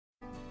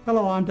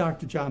Hello, I'm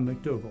Dr. John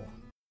McDougall.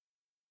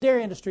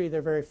 Dairy industry,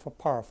 they're very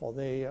powerful.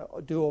 They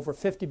do over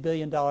 $50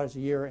 billion a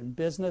year in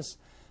business.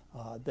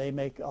 They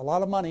make a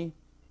lot of money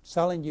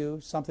selling you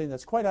something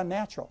that's quite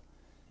unnatural.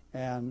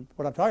 And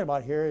what I'm talking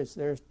about here is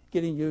they're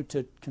getting you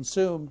to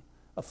consume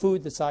a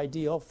food that's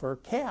ideal for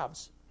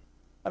calves.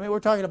 I mean,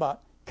 we're talking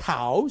about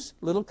cows,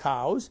 little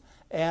cows,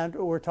 and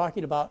we're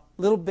talking about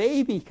little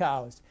baby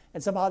cows.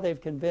 And somehow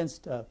they've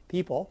convinced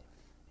people,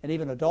 and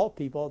even adult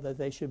people, that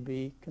they should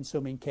be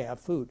consuming calf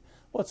food.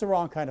 Well, it's the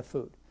wrong kind of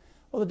food.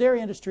 Well, the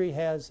dairy industry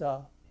has,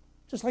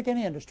 just like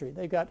any industry,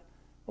 they've got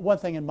one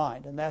thing in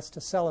mind, and that's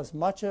to sell as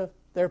much of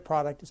their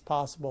product as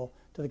possible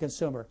to the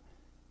consumer,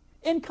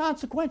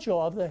 inconsequential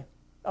of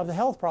the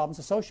health problems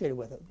associated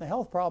with it. The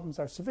health problems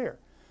are severe,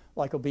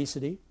 like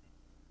obesity,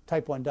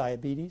 type 1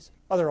 diabetes,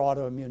 other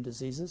autoimmune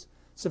diseases,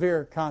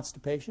 severe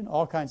constipation,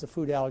 all kinds of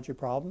food allergy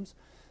problems,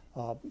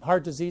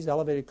 heart disease,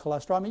 elevated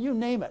cholesterol, I mean, you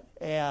name it.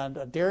 And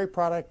a dairy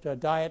product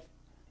diet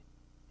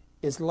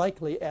is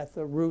likely at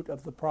the root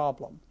of the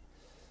problem.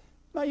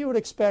 Now, you would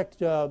expect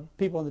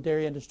people in the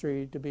dairy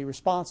industry to be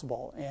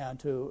responsible and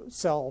to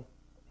sell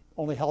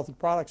only healthy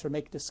products or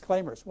make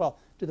disclaimers. Well,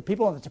 do the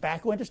people in the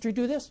tobacco industry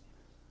do this?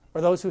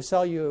 Or those who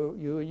sell you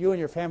and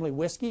your family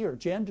whiskey or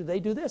gin, do they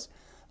do this?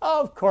 Oh,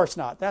 of course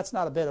not. That's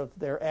not a bit of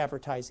their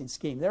advertising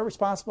scheme. They're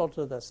responsible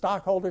to the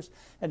stockholders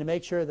and to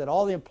make sure that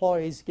all the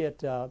employees get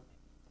their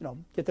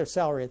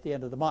salary at the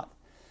end of the month.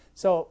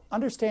 So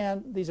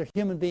understand these are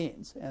human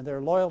beings, and their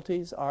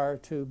loyalties are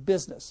to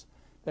business.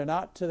 They're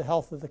not to the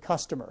health of the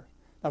customer.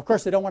 Now, of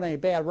course, they don't want any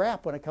bad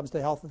rap when it comes to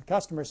the health of the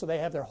customer, so they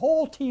have their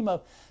whole team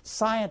of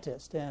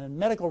scientists and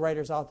medical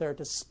writers out there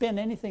to spin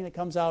anything that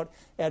comes out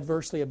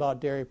adversely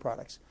about dairy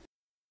products.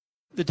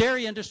 The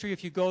dairy industry,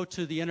 if you go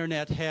to the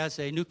internet, has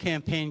a new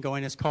campaign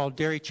going. It's called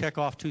Dairy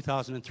Checkoff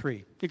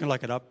 2003. You can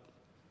look it up.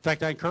 In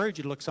fact, I encourage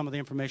you to look some of the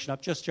information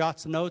up. Just jot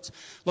some notes,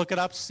 look it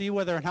up, see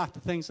whether or not the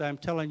things I'm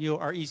telling you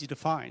are easy to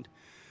find.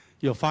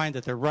 You'll find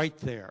that they're right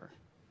there.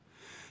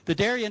 The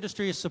dairy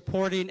industry is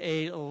supporting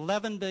a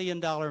 $11 billion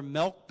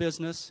milk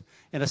business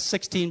and a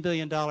 $16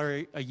 billion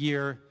a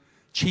year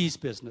cheese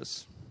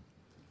business.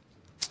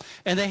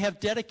 And they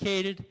have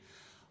dedicated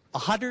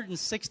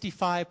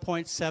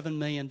 $165.7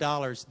 million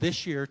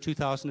this year,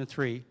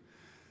 2003,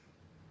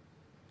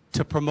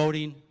 to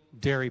promoting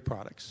dairy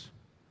products.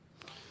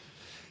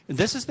 And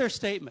this is their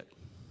statement.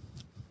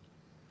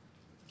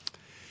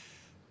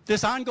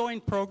 This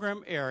ongoing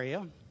program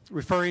area,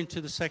 referring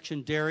to the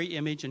section Dairy,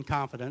 Image, and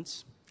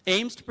Confidence,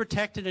 aims to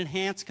protect and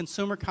enhance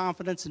consumer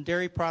confidence in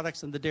dairy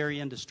products and the dairy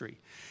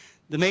industry.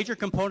 The major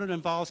component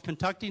involves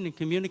conducting and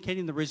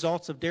communicating the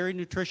results of dairy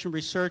nutrition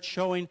research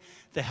showing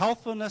the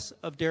healthfulness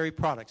of dairy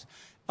products.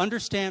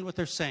 Understand what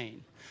they're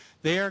saying.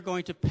 They are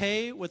going to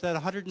pay with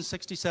that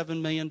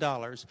 $167 million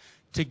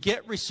to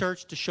get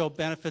research to show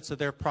benefits of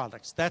their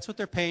products. That's what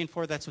they're paying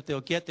for. That's what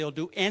they'll get. They'll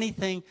do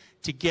anything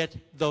to get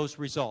those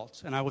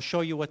results. And I will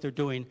show you what they're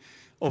doing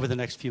over the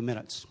next few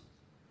minutes.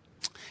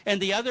 And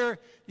the other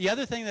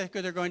thing that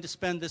they're going to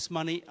spend this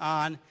money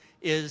on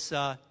is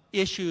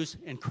issues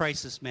in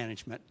crisis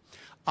management.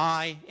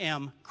 I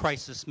am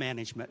crisis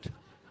management.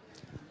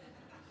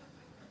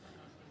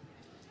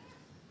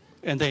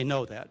 And they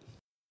know that.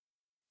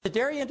 The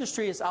dairy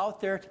industry is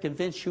out there to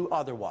convince you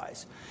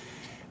otherwise.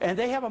 And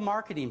they have a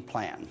marketing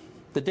plan.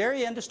 The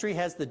dairy industry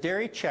has the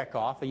Dairy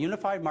Checkoff, a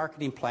unified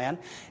marketing plan,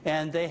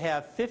 and they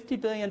have $50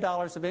 billion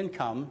of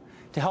income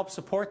to help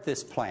support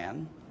this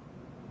plan.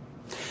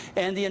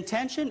 And the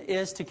intention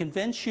is to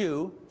convince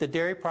you that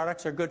dairy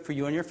products are good for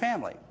you and your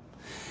family.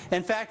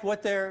 In fact,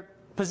 what their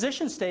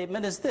position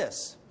statement is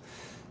this: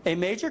 a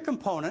major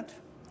component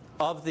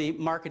of the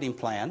marketing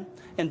plan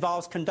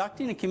involves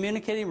conducting and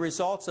communicating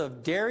results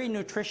of dairy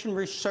nutrition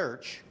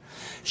research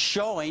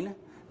showing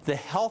the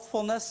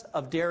healthfulness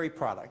of dairy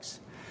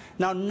products.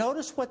 Now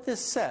notice what this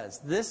says.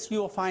 This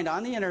you'll find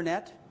on the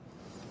internet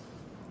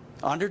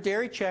under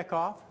Dairy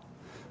Checkoff,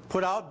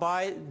 put out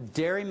by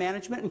Dairy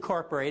Management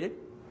Incorporated.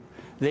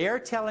 They are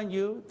telling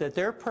you that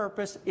their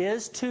purpose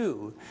is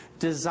to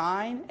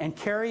design and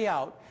carry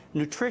out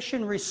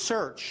nutrition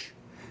research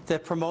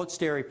that promotes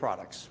dairy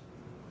products.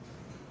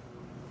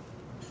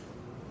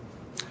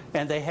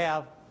 And they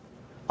have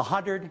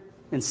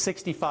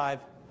 $165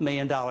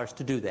 million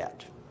to do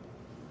that.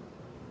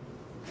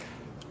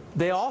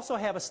 They also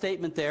have a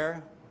statement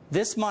there,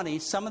 this money,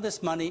 some of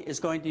this money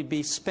is going to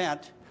be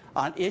spent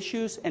on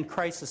issues and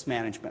crisis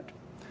management.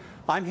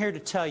 I'm here to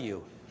tell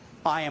you,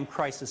 I am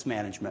crisis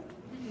management.